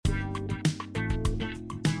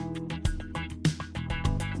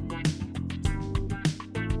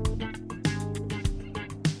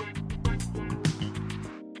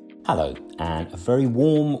Hello, and a very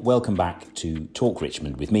warm welcome back to Talk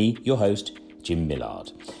Richmond with me, your host, Jim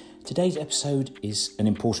Millard. Today's episode is an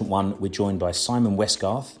important one. We're joined by Simon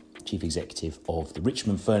Westgarth, Chief Executive of the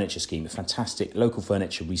Richmond Furniture Scheme, a fantastic local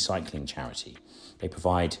furniture recycling charity. They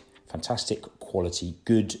provide fantastic quality,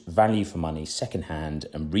 good value for money, second-hand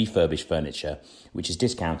and refurbished furniture, which is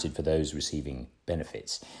discounted for those receiving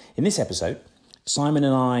benefits. In this episode, Simon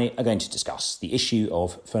and I are going to discuss the issue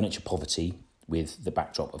of furniture poverty with the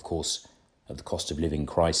backdrop, of course, of the cost of living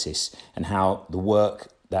crisis and how the work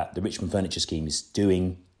that the Richmond Furniture Scheme is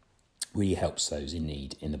doing really helps those in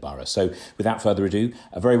need in the borough. So without further ado,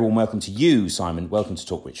 a very warm welcome to you, Simon. Welcome to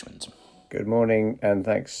Talk Richmond. Good morning, and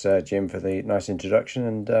thanks, Jim, for the nice introduction,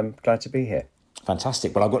 and glad to be here.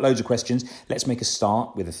 Fantastic. Well, I've got loads of questions. Let's make a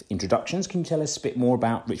start with introductions. Can you tell us a bit more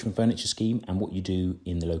about Richmond Furniture Scheme and what you do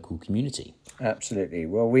in the local community? Absolutely.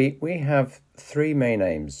 Well, we have three main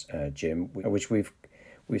aims, Jim, which we've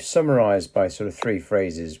summarised by sort of three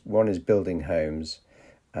phrases. One is building homes,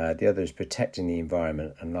 the other is protecting the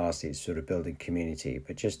environment, and lastly, it's sort of building community.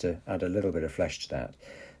 But just to add a little bit of flesh to that,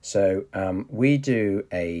 so we do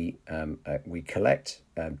we collect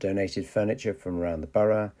donated furniture from around the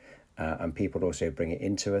borough, and people also bring it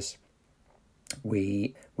into us.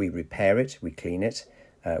 We repair it, we clean it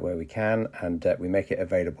where we can, and we make it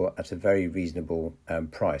available at a very reasonable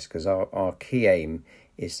price, because our key aim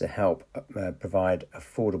is to help provide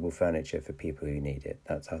affordable furniture for people who need it.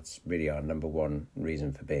 That's really our number one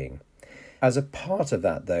reason for being. As a part of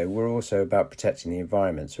that, though, we're also about protecting the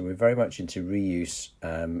environment. So we're very much into reuse,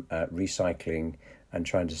 recycling, and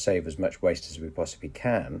trying to save as much waste as we possibly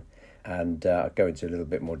can. And I'll go into a little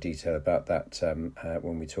bit more detail about that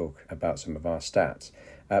when we talk about some of our stats.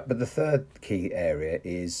 But the third key area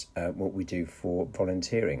is what we do for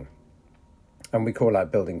volunteering. And we call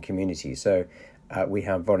that building community. So we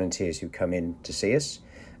have volunteers who come in to see us.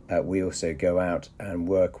 We also go out and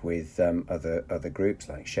work with other groups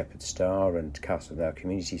like Shepherd Star and Castledale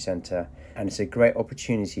Community Centre. And it's a great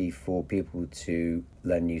opportunity for people to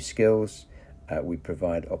learn new skills. We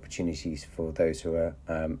provide opportunities for those who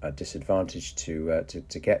are disadvantaged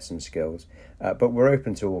to get some skills. But we're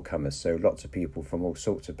open to all comers, so lots of people from all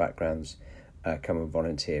sorts of backgrounds come and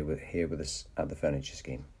volunteer here with us at the Furniture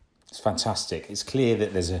Scheme. It's fantastic. It's clear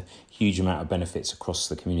that there's a huge amount of benefits across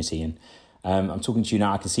the community, and I'm talking to you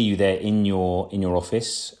now. I can see you there in your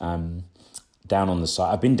office, down on the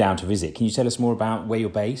site. I've been down to visit. Can you tell us more about where you're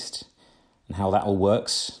based and how that all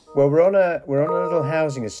works? Well, we're on a little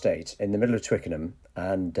housing estate in the middle of Twickenham,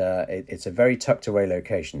 and it's a very tucked away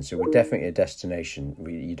location. So we're definitely a destination.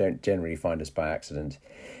 You don't generally find us by accident.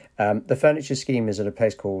 The Furniture Scheme is at a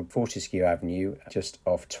place called Fortescue Avenue, just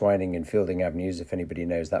off Twining and Fielding Avenues, if anybody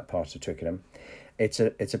knows that part of Twickenham. It's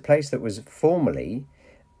a place that was formerly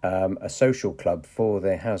a social club for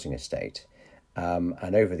the housing estate.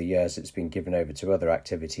 And over the years, it's been given over to other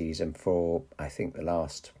activities. And for, I think, the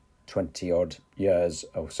last 20 odd years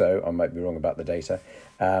or so, I might be wrong about the data,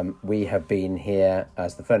 we have been here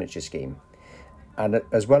as the Furniture Scheme. And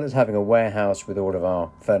as well as having a warehouse with all of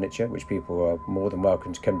our furniture, which people are more than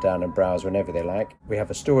welcome to come down and browse whenever they like, we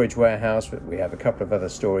have a storage warehouse, we have a couple of other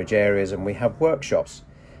storage areas, and we have workshops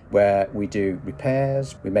where we do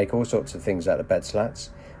repairs. We make all sorts of things out of bed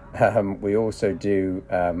slats. We also do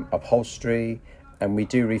upholstery, and we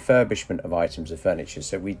do refurbishment of items of furniture.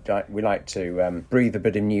 So we like to breathe a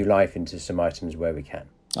bit of new life into some items where we can.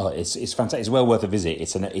 Oh, it's fantastic. It's well worth a visit.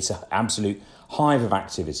 It's an absolute hive of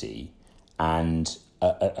activity and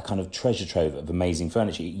a kind of treasure trove of amazing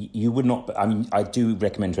furniture. You would not. I mean, I do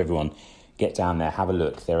recommend to everyone get down there, have a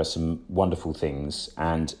look. There are some wonderful things,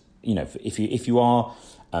 and you know, if you are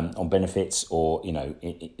on benefits, or you know,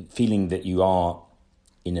 feeling that you are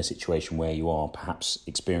in a situation where you are perhaps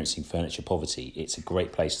experiencing furniture poverty, it's a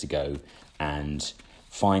great place to go and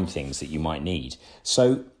find things that you might need.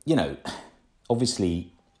 So, you know,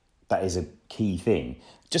 obviously that is a key thing.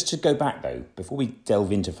 Just to go back though, before we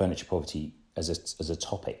delve into furniture poverty as a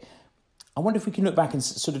topic, I wonder if we can look back and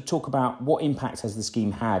sort of talk about what impact has the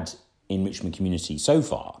scheme had in Richmond community so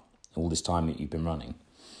far, all this time that you've been running.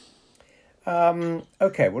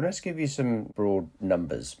 Okay, well, let's give you some broad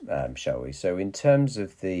numbers, shall we? So in terms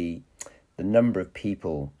of the number of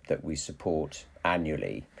people that we support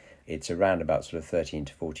annually, it's around about sort of 13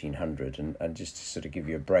 to 1400. And just to sort of give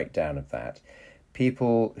you a breakdown of that,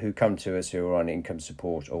 people who come to us who are on income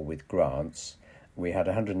support or with grants, we had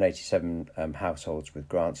 187 households with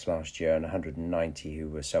grants last year and 190 who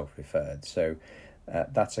were self-referred. So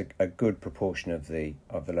that's a good proportion of the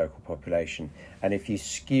local population. And if you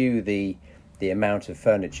skew the amount of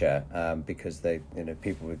furniture, because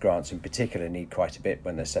people with grants in particular need quite a bit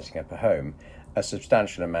when they're setting up a home, a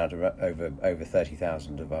substantial amount of over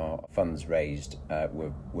 30,000 of our funds raised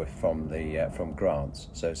were from grants,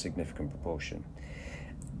 so a significant proportion.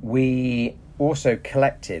 We also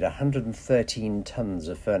collected 113 tonnes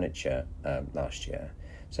of furniture last year.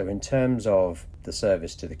 So in terms of the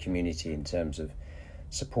service to the community, in terms of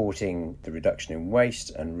supporting the reduction in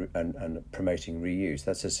waste and promoting reuse,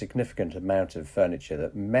 that's a significant amount of furniture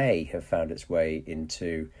that may have found its way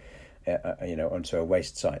into onto a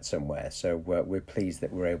waste site somewhere. So we're pleased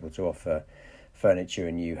that we're able to offer furniture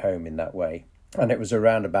a new home in that way. And it was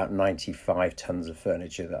around about 95 tonnes of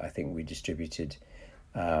furniture that I think we distributed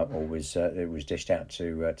it was dished out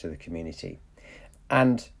to the community.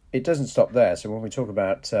 And it doesn't stop there. So when we talk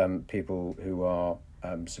about people who are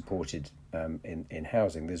supported in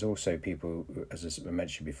housing, there's also people, as I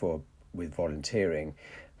mentioned before, with volunteering.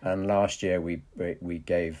 And last year we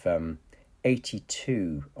gave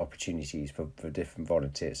 82 opportunities for different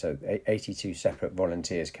volunteers. So 82 separate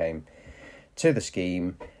volunteers came to the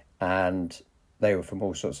scheme, and they were from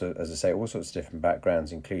all sorts of different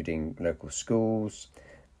backgrounds, including local schools,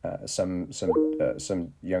 some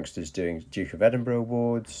youngsters doing Duke of Edinburgh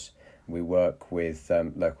Awards. We work with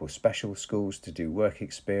local special schools to do work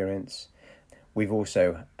experience. We've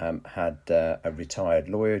also had a retired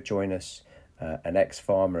lawyer join us, an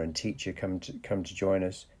ex-farmer and teacher come to join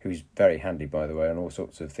us, who's very handy, by the way, on all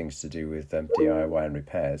sorts of things to do with DIY and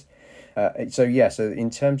repairs. So in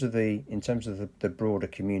terms of the broader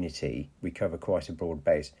community, we cover quite a broad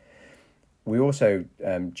base. We also,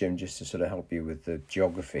 Jim, just to sort of help you with the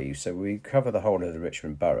geography, so we cover the whole of the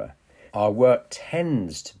Richmond Borough. Our work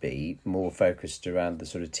tends to be more focused around the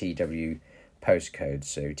sort of TW postcodes,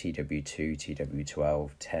 so TW2,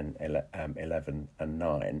 TW12, 10, 11 and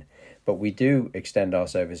 9. But we do extend our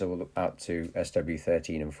service all out to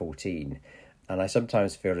SW13 and 14. And I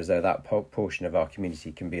sometimes feel as though that portion of our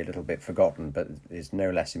community can be a little bit forgotten, but it's no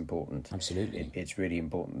less important. Absolutely. It's really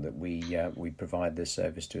important that we provide this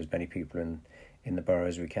service to as many people in the borough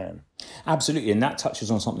as we can. Absolutely, and that touches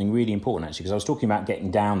on something really important, actually, because I was talking about getting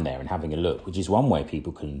down there and having a look, which is one way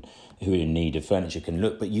people who are in need of furniture can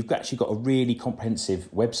look, but you've actually got a really comprehensive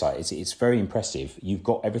website. It's very impressive. You've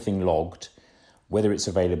got everything logged, whether it's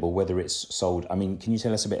available, whether it's sold. I mean, can you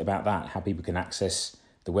tell us a bit about that, how people can access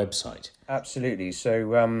the website? Absolutely.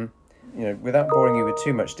 So, without boring you with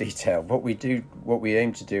too much detail, what we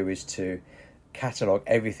aim to do is to catalogue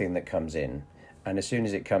everything that comes in. And as soon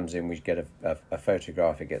as it comes in, we get a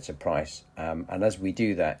photograph, it gets a price. And as we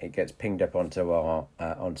do that, it gets pinged up onto our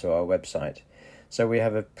website. So we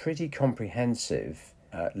have a pretty comprehensive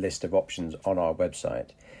list of options on our website.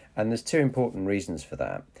 And there's two important reasons for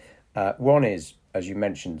that. One is, as you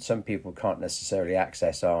mentioned, some people can't necessarily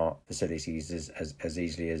access our facilities as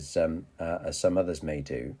easily as some others may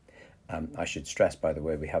do. I should stress, by the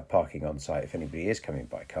way, we have parking on site if anybody is coming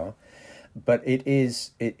by car. But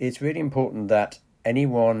it's really important that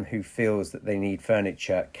anyone who feels that they need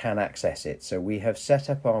furniture can access it. So we have set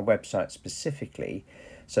up our website specifically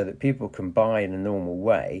so that people can buy in a normal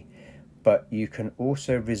way, but you can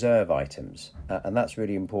also reserve items. And that's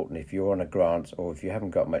really important if you're on a grant or if you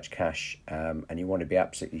haven't got much cash and you want to be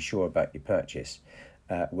absolutely sure about your purchase.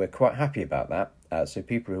 We're quite happy about that. So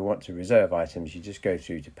people who want to reserve items, you just go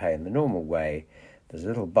through to pay in the normal way. There's a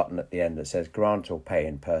little button at the end that says grant or pay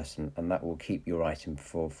in person, and that will keep your item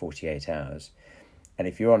for 48 hours. And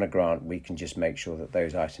if you're on a grant, we can just make sure that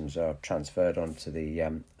those items are transferred onto the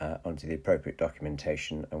appropriate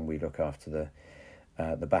documentation, and we look after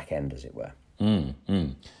the back end, as it were.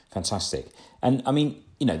 Fantastic. And I mean,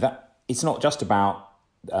 that it's not just about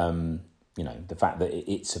the fact that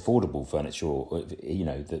it's affordable furniture, or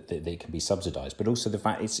that it can be subsidised, but also the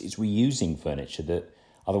fact it's reusing furniture that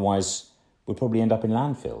otherwise would probably end up in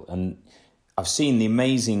landfill. And I've seen the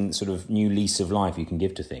amazing sort of new lease of life you can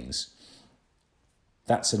give to things.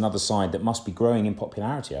 That's another side that must be growing in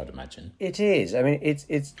popularity, I'd imagine. It is. I mean,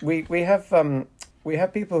 we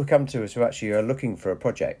have people who come to us who actually are looking for a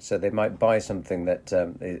project. So they might buy something that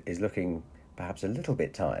is looking perhaps a little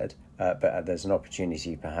bit tired, but there's an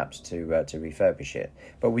opportunity perhaps to refurbish it.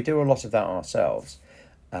 But we do a lot of that ourselves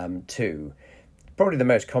too. Probably the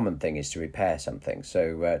most common thing is to repair something.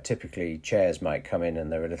 So typically chairs might come in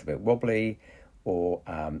and they're a little bit wobbly, or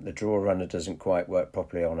the drawer runner doesn't quite work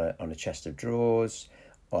properly on a chest of drawers,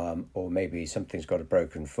 or maybe something's got a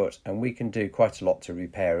broken foot, and we can do quite a lot to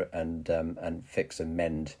repair and fix and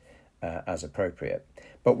mend as appropriate.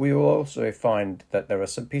 But we will also find that there are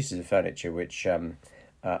some pieces of furniture which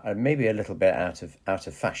are maybe a little bit out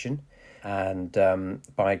of fashion, and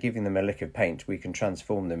by giving them a lick of paint, we can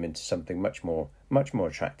transform them into something much more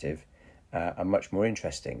attractive and much more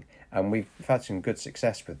interesting. And we've had some good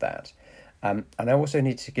success with that. And I also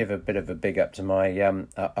need to give a bit of a big up to my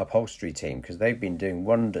upholstery team, because they've been doing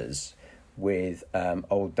wonders with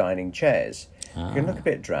old dining chairs. You can look a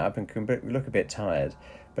bit drab and can look a bit tired,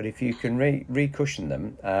 but if you can re-cushion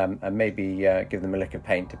them and maybe give them a lick of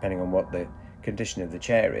paint, depending on what the condition of the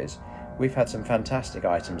chair is, we've had some fantastic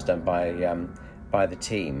items done by the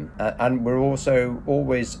team. And we're also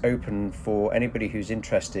always open for anybody who's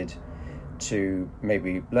interested to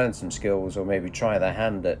maybe learn some skills or maybe try their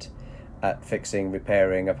hand at fixing,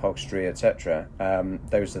 repairing, upholstery, etc.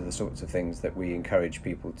 Those are the sorts of things that we encourage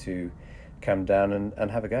people to come down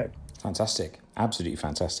and have a go. Fantastic, absolutely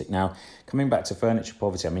fantastic. Now, coming back to furniture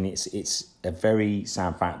poverty, I mean, it's a very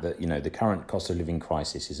sad fact that, you know, the current cost of living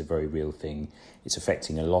crisis is a very real thing. It's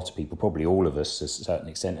affecting a lot of people, probably all of us to a certain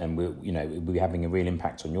extent, and we're having a real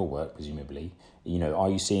impact on your work, presumably. You know, are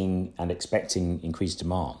you seeing and expecting increased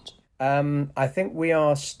demand? I think we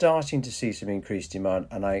are starting to see some increased demand,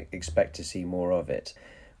 and I expect to see more of it.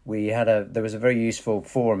 There was a very useful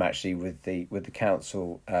forum actually with the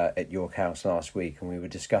council at York House last week, and we were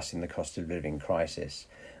discussing the cost of living crisis.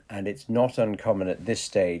 And it's not uncommon at this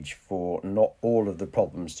stage for not all of the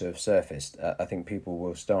problems to have surfaced. I think people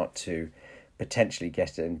will start to potentially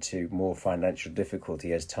get into more financial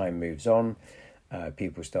difficulty as time moves on.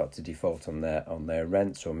 People start to default on their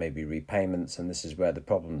rents or maybe repayments, and this is where the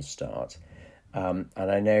problems start. And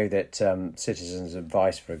I know that Citizens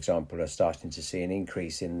Advice, for example, are starting to see an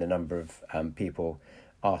increase in the number of people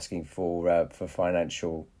asking for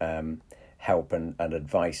financial help and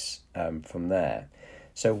advice from there.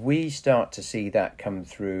 So we start to see that come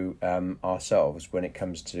through ourselves when it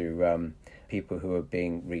comes to people who are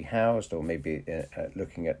being rehoused, or maybe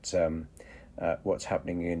looking at what's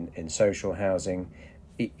happening in social housing.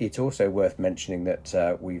 It's also worth mentioning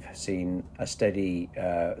that we've seen a steady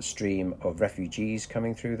stream of refugees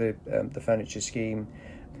coming through the furniture scheme.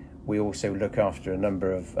 We also look after a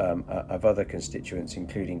number of other constituents,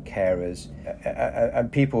 including carers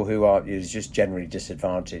and people who are just generally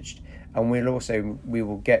disadvantaged. And we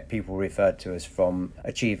will get people referred to us from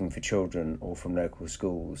Achieving for Children or from local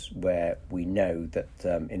schools, where we know that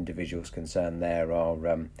individuals concerned there are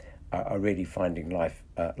really finding life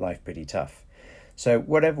pretty tough. So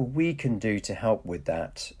whatever we can do to help with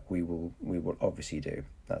that, we will obviously do.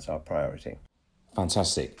 That's our priority.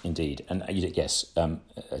 Fantastic indeed. And yes,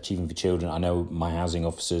 Achieving for Children, I know my housing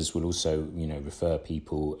officers will also, refer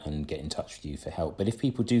people and get in touch with you for help. But if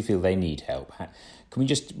people do feel they need help, can we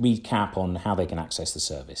just recap on how they can access the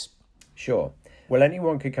service? Sure. Well,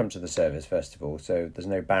 anyone could come to the service, first of all, so there's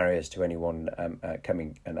no barriers to anyone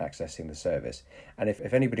coming and accessing the service. And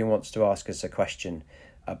if anybody wants to ask us a question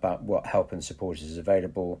about what help and support is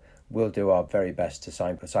available, we'll do our very best to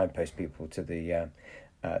signpost people to the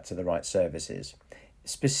right services.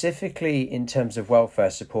 Specifically in terms of welfare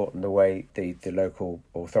support and the way the local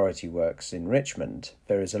authority works in Richmond,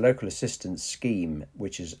 there is a local assistance scheme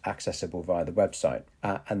which is accessible via the website,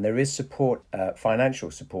 and there is support,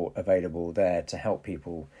 financial support available there to help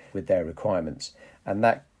people with their requirements, and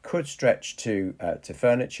that could stretch to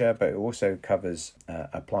furniture, but it also covers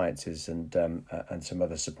appliances and some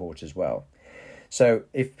other support as well. So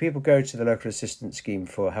if people go to the local assistance scheme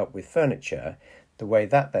for help with furniture, the way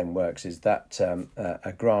that then works is that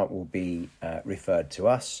a grant will be referred to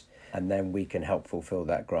us, and then we can help fulfil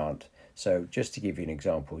that grant. So just to give you an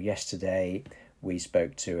example, yesterday we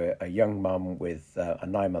spoke to a young mum with a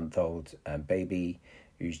 9-month-old baby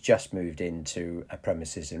who's just moved into a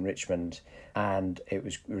premises in Richmond, and it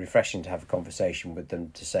was refreshing to have a conversation with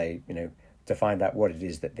them to say, to find out what it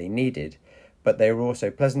is that they needed, but they were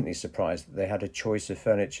also pleasantly surprised that they had a choice of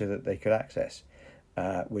furniture that they could access.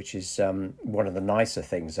 Which is one of the nicer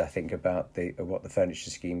things, I think, about what the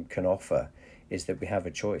furniture scheme can offer, is that we have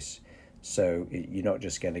a choice. So you're not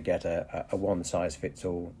just going to get a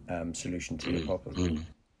one-size-fits-all solution to your problem.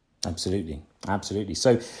 Absolutely.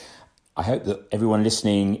 So I hope that everyone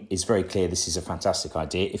listening is very clear this is a fantastic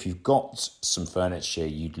idea. If you've got some furniture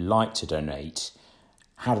you'd like to donate,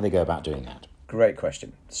 how do they go about doing that? Great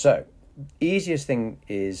question. So easiest thing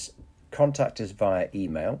is contact us via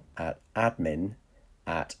email at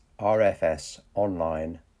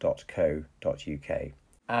admin@rfsonline.co.uk.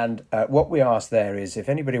 And what we ask there is, if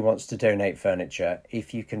anybody wants to donate furniture,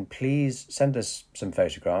 if you can please send us some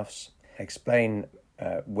photographs, explain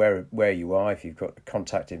where you are. If you've got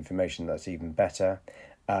contact information, that's even better.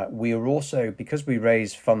 We are also, because we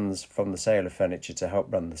raise funds from the sale of furniture to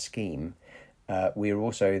help run the scheme, we are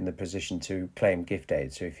also in the position to claim gift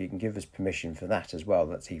aid. So if you can give us permission for that as well,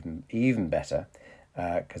 that's even better.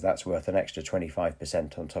 because that's worth an extra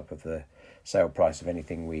 25% on top of the sale price of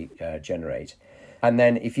anything we generate. And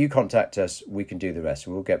then if you contact us, we can do the rest.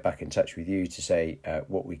 We'll get back in touch with you to say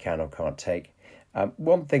what we can or can't take.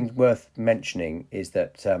 One thing worth mentioning is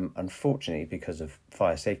that, unfortunately, because of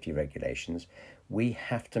fire safety regulations, we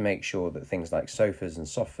have to make sure that things like sofas and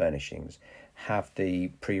soft furnishings have the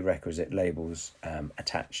prerequisite labels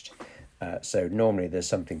attached. So normally there's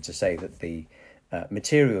something to say that the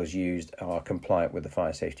materials used are compliant with the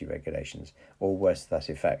fire safety regulations, or worse to that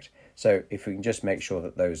effect. So if we can just make sure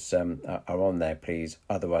that those are on there, please.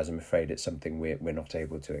 Otherwise, I'm afraid it's something we're not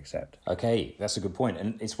able to accept. Okay, that's a good point.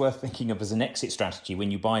 And it's worth thinking of as an exit strategy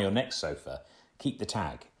when you buy your next sofa. Keep the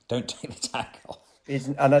tag. Don't take the tag off.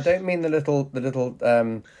 And I don't mean the little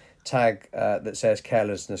tag that says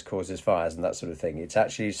carelessness causes fires and that sort of thing. It's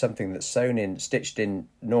actually something that's stitched in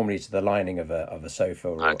normally to the lining of a sofa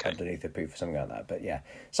or underneath a poof or something like that. But yeah,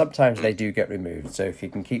 sometimes they do get removed. So if you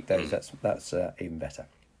can keep those, that's even better.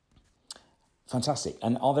 Fantastic.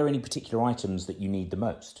 And are there any particular items that you need the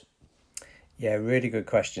most? Yeah, really good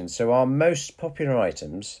question. So our most popular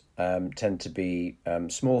items tend to be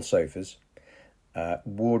small sofas,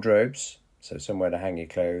 wardrobes, so somewhere to hang your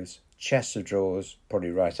clothes, chests of drawers, probably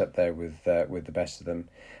right up there with the best of them.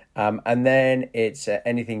 And then it's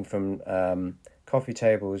anything from coffee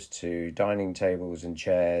tables to dining tables and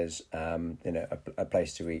chairs, a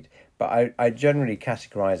place to eat. But I generally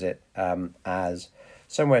categorise it as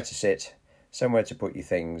somewhere to sit, somewhere to put your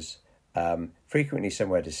things, frequently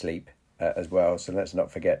somewhere to sleep as well. So let's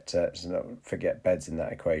not forget beds in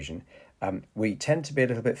that equation. We tend to be a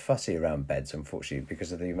little bit fussy around beds, unfortunately,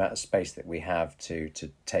 because of the amount of space that we have to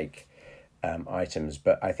take items.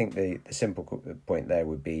 But I think the simple point there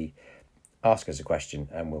would be ask us a question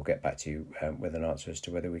and we'll get back to you with an answer as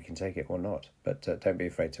to whether we can take it or not. But don't be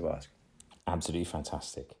afraid to ask. Absolutely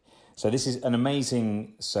fantastic. So this is an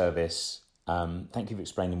amazing service. Thank you for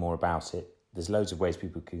explaining more about it. There's loads of ways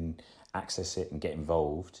people can access it and get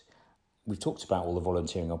involved. We've talked about all the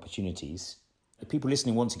volunteering opportunities. If people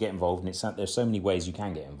listening want to get involved, and there's so many ways you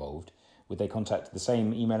can get involved, would they contact the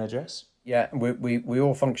same email address? Yeah, we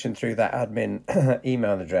all function through that admin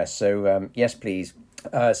email address. So yes, please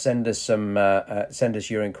send us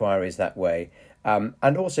your inquiries that way.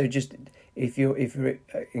 And also, just if you're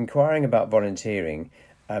inquiring about volunteering,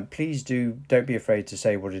 please don't be afraid to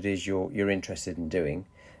say what it is you're interested in doing.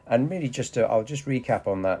 And really, I'll just recap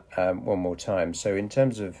on that one more time. So in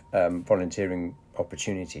terms of volunteering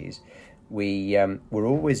opportunities, we're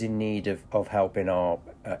always in need of help in our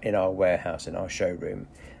warehouse, in our showroom,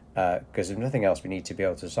 because if nothing else, we need to be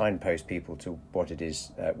able to signpost people to what it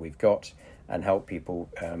is we've got and help people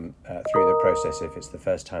through the process if it's the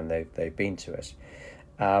first time they've been to us.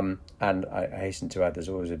 And I hasten to add, there's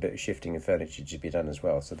always a bit of shifting of furniture to be done as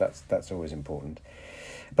well, so that's always important.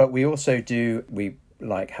 But we also we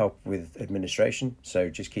like help with administration, so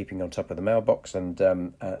just keeping on top of the mailbox and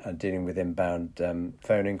dealing with inbound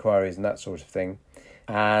phone inquiries and that sort of thing.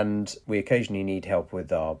 And we occasionally need help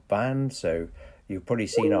with our van, so you've probably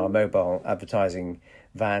seen our mobile advertising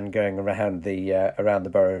van going around the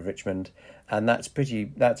borough of Richmond, and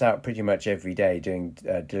that's out pretty much every day doing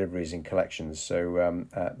deliveries and collections. So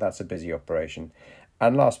that's a busy operation.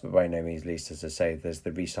 And last but by no means least, as I say, there's the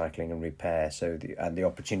recycling and repair. So the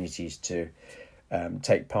opportunities to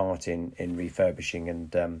take part in refurbishing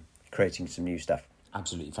and creating some new stuff.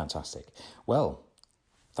 Absolutely fantastic. Well,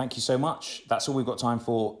 thank you so much. That's all we've got time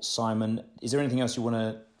for, Simon. Is there anything else you want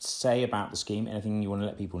to say about the scheme? Anything you want to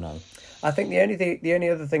let people know? I think the only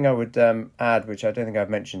other thing I would add, which I don't think I've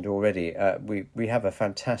mentioned already, we have a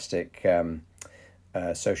fantastic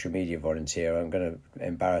social media volunteer. I'm going to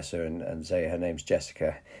embarrass her and say her name's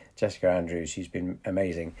Jessica Andrews. She's been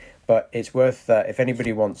amazing. But it's worth, if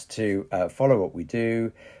anybody wants to follow what we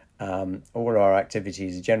do, all our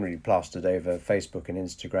activities are generally plastered over Facebook and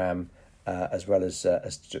Instagram, as well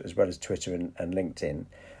as Twitter and LinkedIn.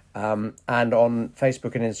 And on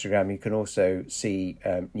Facebook and Instagram, you can also see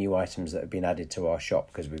new items that have been added to our shop,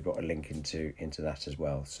 because we've got a link into that as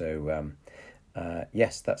well. So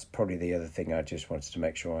yes, that's probably the other thing I just wanted to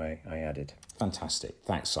make sure I added. Fantastic.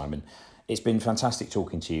 Thanks, Simon. It's been fantastic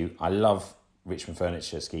talking to you. I love Richmond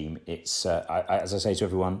Furniture Scheme. It's as I say to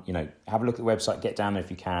everyone, have a look at the website, get down there if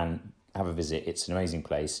you can, have a visit. It's an amazing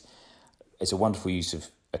place. It's a wonderful use of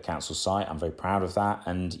a council site. I'm very proud of that.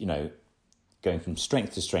 And, going from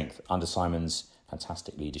strength to strength under Simon's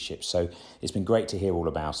fantastic leadership. So it's been great to hear all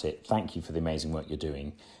about it. Thank you for the amazing work you're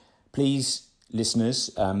doing. Please,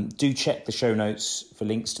 listeners, do check the show notes for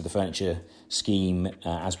links to the furniture scheme.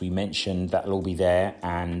 As we mentioned, that'll all be there,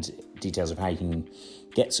 and details of how you can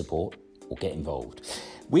get support or get involved.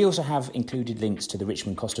 We also have included links to the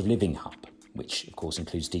Richmond Cost of Living Hub, which of course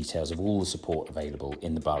includes details of all the support available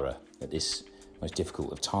in the borough at this most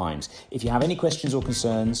difficult of times. If you have any questions or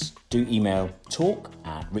concerns, do email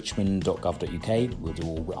talk@richmond.gov.uk. We'll do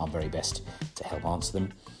all our very best to help answer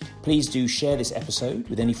them. Please do share this episode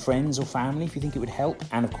with any friends or family if you think it would help.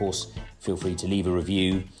 And of course, feel free to leave a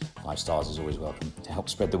review. 5 stars is always welcome to help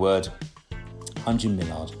spread the word. I'm Jim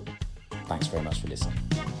Millard. Thanks very much for listening.